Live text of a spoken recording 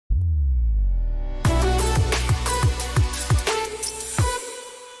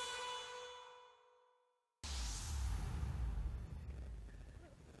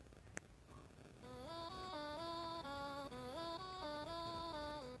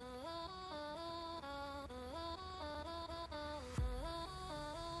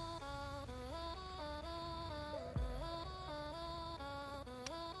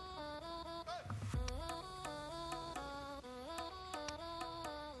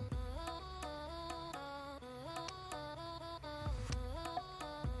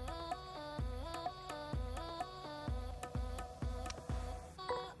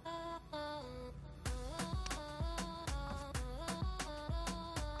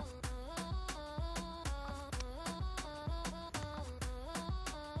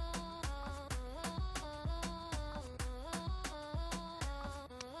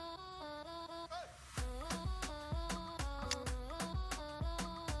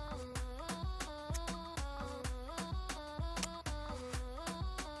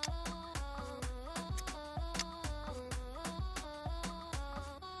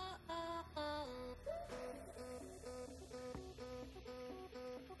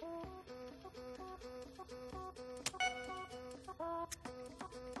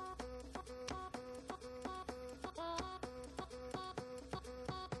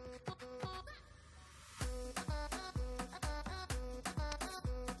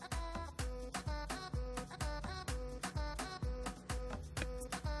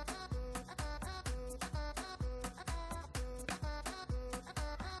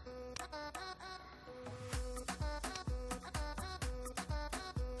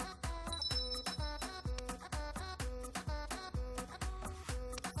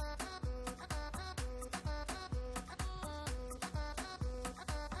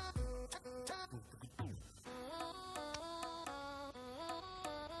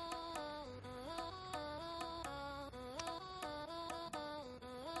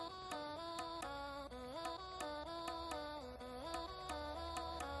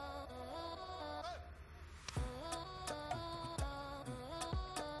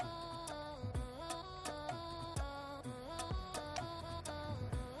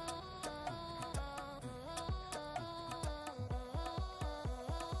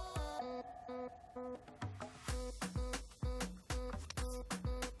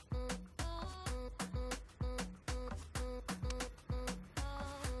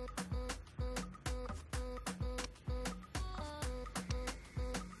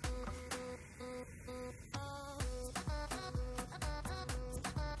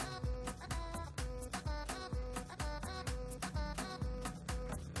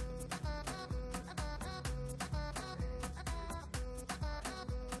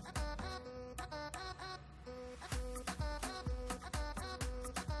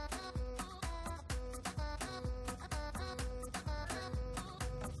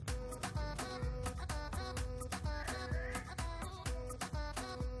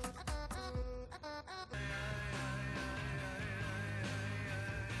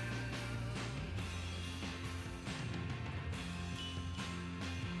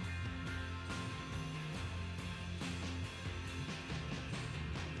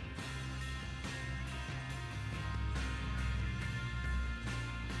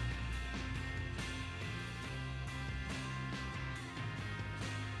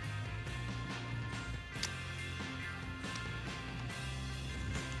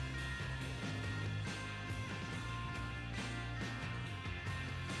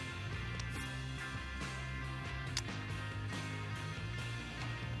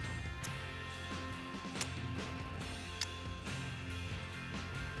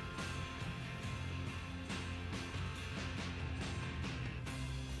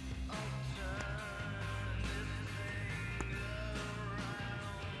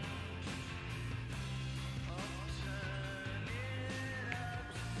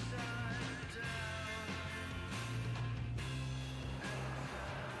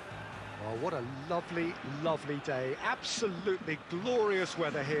Oh, what a lovely, lovely day. Absolutely glorious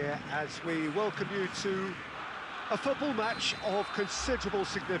weather here as we welcome you to a football match of considerable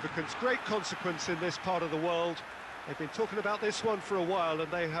significance, great consequence in this part of the world. They've been talking about this one for a while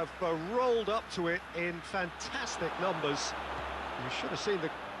and they have rolled up to it in fantastic numbers. You should have seen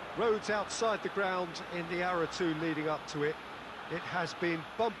the roads outside the ground in the hour or two leading up to it. It has been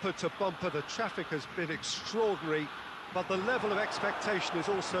bumper to bumper, the traffic has been extraordinary. But the level of expectation is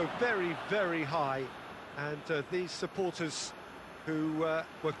also very, very high. And these supporters who were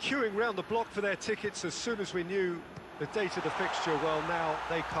queuing round the block for their tickets as soon as we knew the date of the fixture, well, now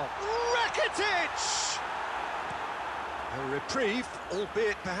they can't. Rakitic! A reprieve,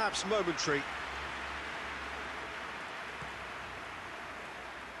 albeit perhaps momentary.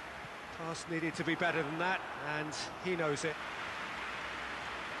 Pass needed to be better than that, and he knows it.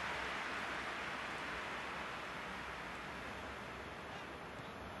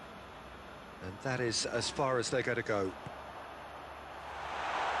 And that is as far as they're going to go.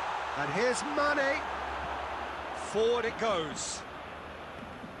 And here's Mane. Forward it goes.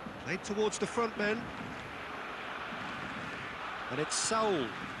 Played towards the front men. And it's Saul.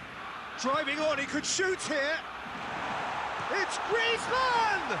 Driving on, he could shoot here. It's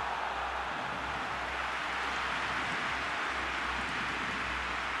Griezmann!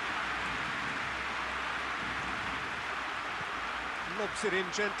 Lobs it in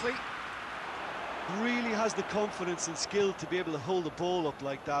gently. Really has the confidence and skill to be able to hold the ball up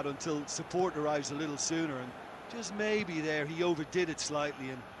like that until support arrives a little sooner, and just maybe there he overdid it slightly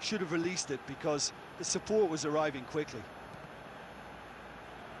and should have released it because the support was arriving quickly.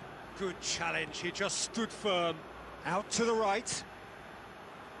 Good challenge, he just stood firm. Out to the right.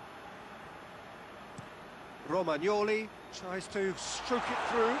 Romagnoli tries to stroke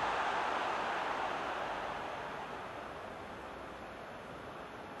it through.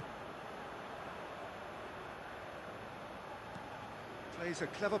 Plays a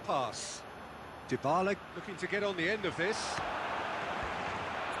clever pass. Dybala looking to get on the end of this.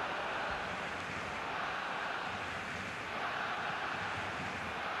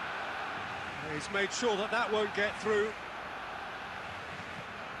 He's made sure that that won't get through.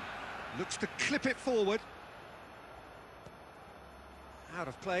 Looks to clip it forward. Out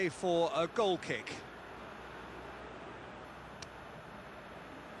of play for a goal kick.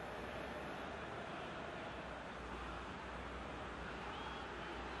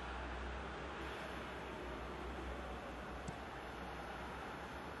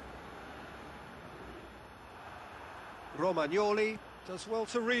 Romagnoli does well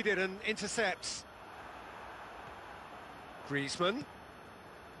to read it and intercepts. Griezmann.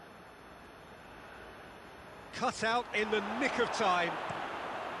 Cut out in the nick of time.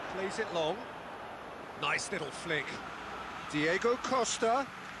 Plays it long. Nice little flick. Diego Costa.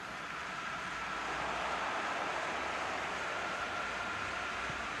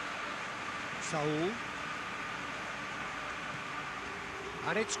 Saul.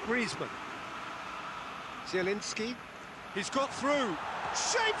 And it's Griezmann. Zielinski. He's got through.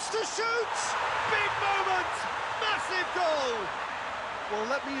 Shapes to shoot! Big moment! Massive goal! Well,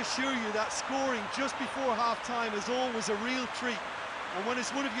 let me assure you that scoring just before half-time is always a real treat. And when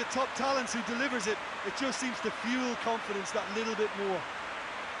it's one of your top talents who delivers it, it just seems to fuel confidence that little bit more.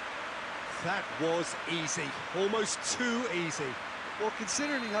 That was easy. Almost too easy. Well,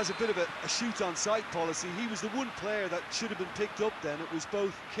 considering he has a bit of a shoot-on-sight policy, he was the one player that should have been picked up then. It was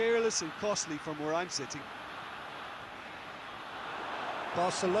both careless and costly from where I'm sitting.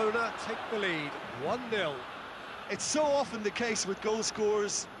 Barcelona take the lead, 1-0. It's so often the case with goal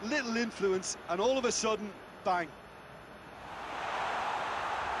scorers, little influence, and all of a sudden, bang.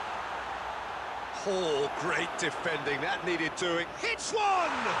 Oh, great defending, that needed doing. Hits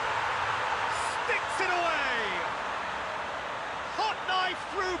one! Sticks it away! Hot knife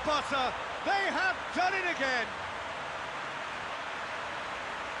through butter, they have done it again!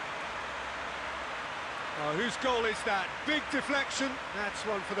 Oh, whose goal is that? Big deflection. That's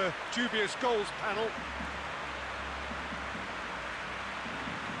one for the dubious goals panel.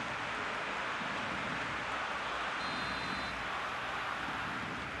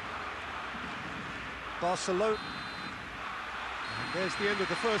 Barcelona. And there's the end of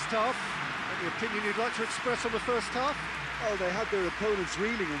the first half. Any opinion you'd like to express on the first half? Well, they had their opponents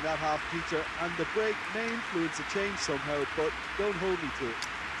reeling in that half, Peter, and the break may influence a change somehow, but don't hold me to it.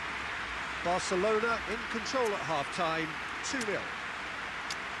 Barcelona in control at half-time, 2-0.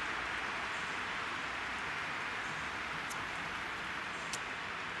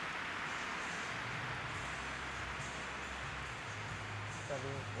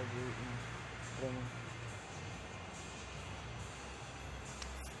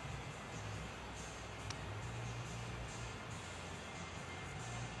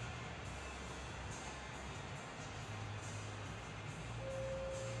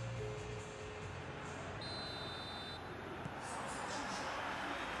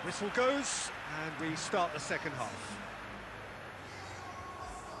 Whistle goes, and we start the second half.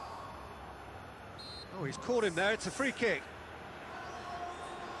 Oh, he's caught him there, it's a free kick.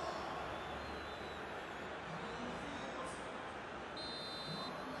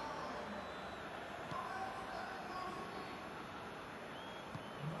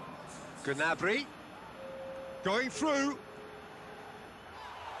 Gnabry, going through.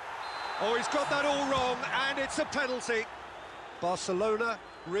 Oh, he's got that all wrong, and it's a penalty. Barcelona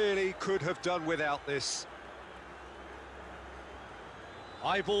really could have done without this.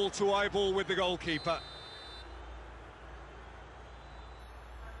 Eyeball to eyeball with the goalkeeper.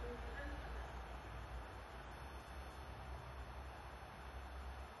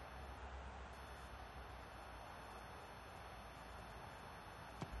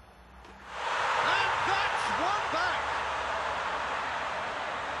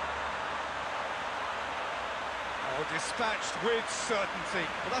 Dispatched with certainty.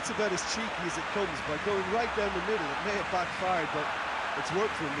 Well, that's about as cheeky as it comes. By going right down the middle, it may have backfired, but it's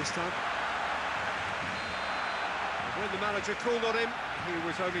worked for him this time. When the manager called on him, he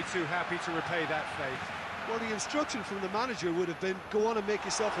was only too happy to repay that faith. Well, the instruction from the manager would have been, go on and make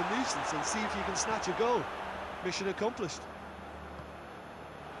yourself a nuisance and see if you can snatch a goal. Mission accomplished.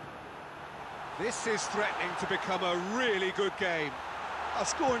 This is threatening to become a really good game.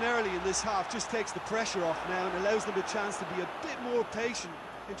 Scoring early in this half just takes the pressure off now and allows them a chance to be a bit more patient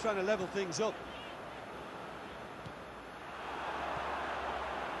in trying to level things up.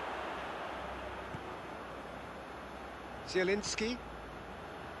 Zielinski,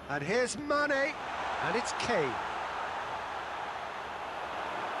 and here's Mane, and it's Kane.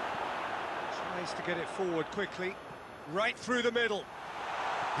 Tries to get it forward quickly, right through the middle.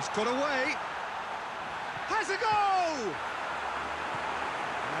 He's got away, has a goal!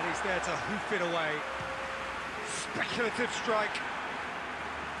 And he's there to hoof it away. Speculative strike.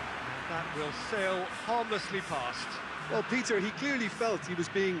 And that will sail harmlessly past. Well, Peter, he clearly felt he was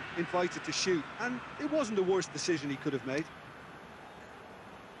being invited to shoot, and it wasn't the worst decision he could have made.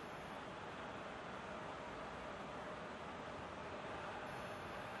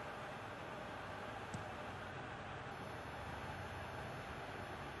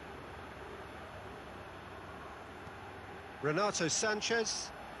 Renato Sanchez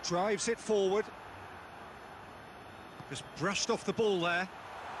drives it forward. Just brushed off the ball there.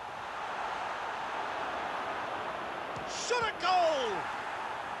 Shot a goal!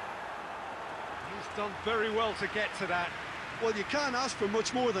 He's done very well to get to that. Well, you can't ask for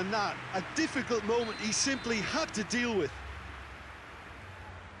much more than that. A difficult moment he simply had to deal with.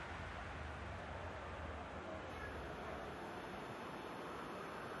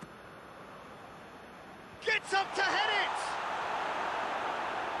 Gets up to head it!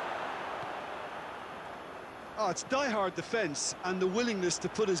 Oh, it's die-hard defence and the willingness to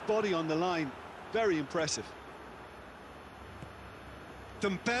put his body on the line. Very impressive.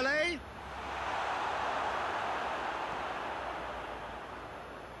 Dembele.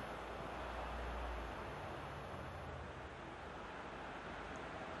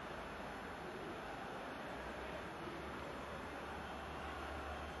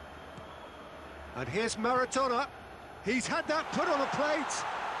 And here's Maradona. He's had that put on a plate.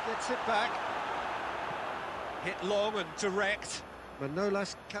 Gets it back. Hit long and direct.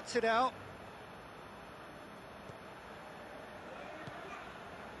 Manolas cuts it out.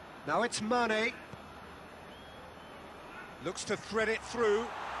 Now it's Mane. Looks to thread it through.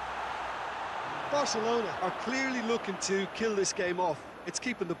 Barcelona are clearly looking to kill this game off. It's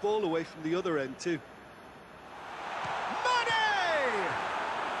keeping the ball away from the other end too. Mane!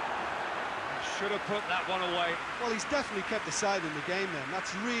 Should have put that one away. Well, he's definitely kept the side in the game then.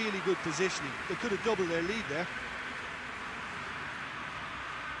 That's really good positioning. They could have doubled their lead there.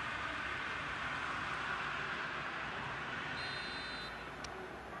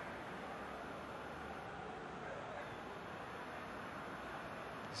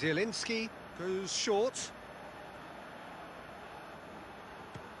 Zielinski goes short.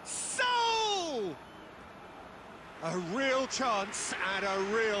 So! A real chance and a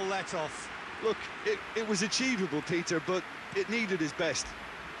real let-off. Look, it was achievable, Peter, but it needed his best.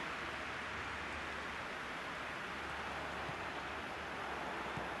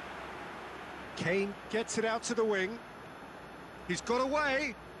 Kane gets it out to the wing. He's got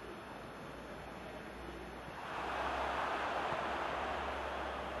away.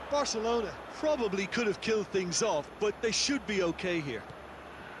 Barcelona probably could have killed things off, but they should be okay here.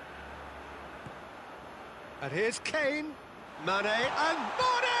 And here's Kane, Mane, and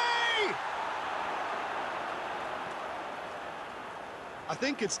Mane! I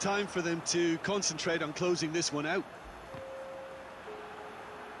think it's time for them to concentrate on closing this one out.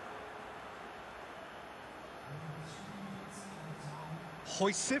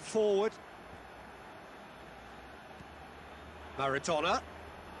 Hoists it forward. Maradona.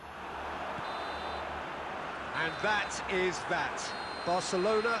 And that is that.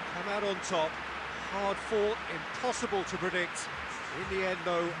 Barcelona come out on top. Hard fought, impossible to predict. In the end,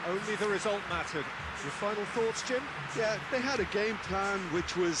 though, only the result mattered. Your final thoughts, Jim? Yeah, they had a game plan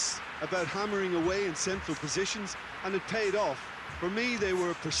which was about hammering away in central positions, and it paid off. For me, they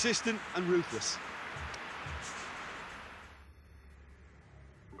were persistent and ruthless.